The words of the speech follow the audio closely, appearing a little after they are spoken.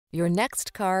Your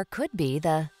next car could be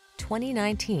the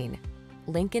 2019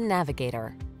 Lincoln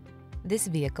Navigator. This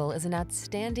vehicle is an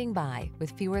outstanding buy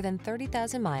with fewer than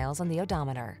 30,000 miles on the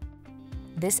odometer.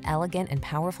 This elegant and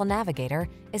powerful Navigator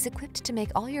is equipped to make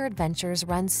all your adventures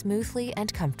run smoothly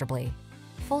and comfortably.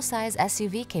 Full-size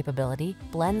SUV capability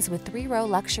blends with 3-row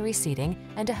luxury seating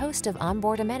and a host of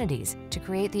onboard amenities to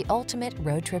create the ultimate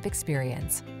road trip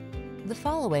experience. The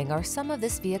following are some of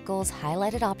this vehicle's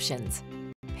highlighted options: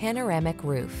 panoramic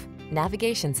roof,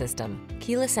 navigation system,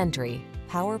 keyless entry,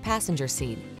 power passenger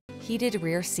seat, heated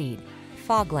rear seat,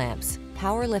 fog lamps,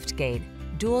 power liftgate,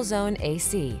 dual zone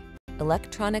AC,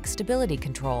 electronic stability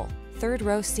control,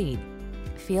 3rd-row seat.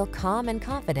 Feel calm and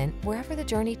confident wherever the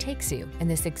journey takes you in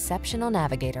this exceptional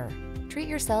Navigator. Treat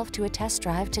yourself to a test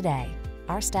drive today.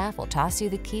 Our staff will toss you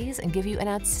the keys and give you an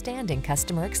outstanding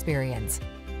customer experience.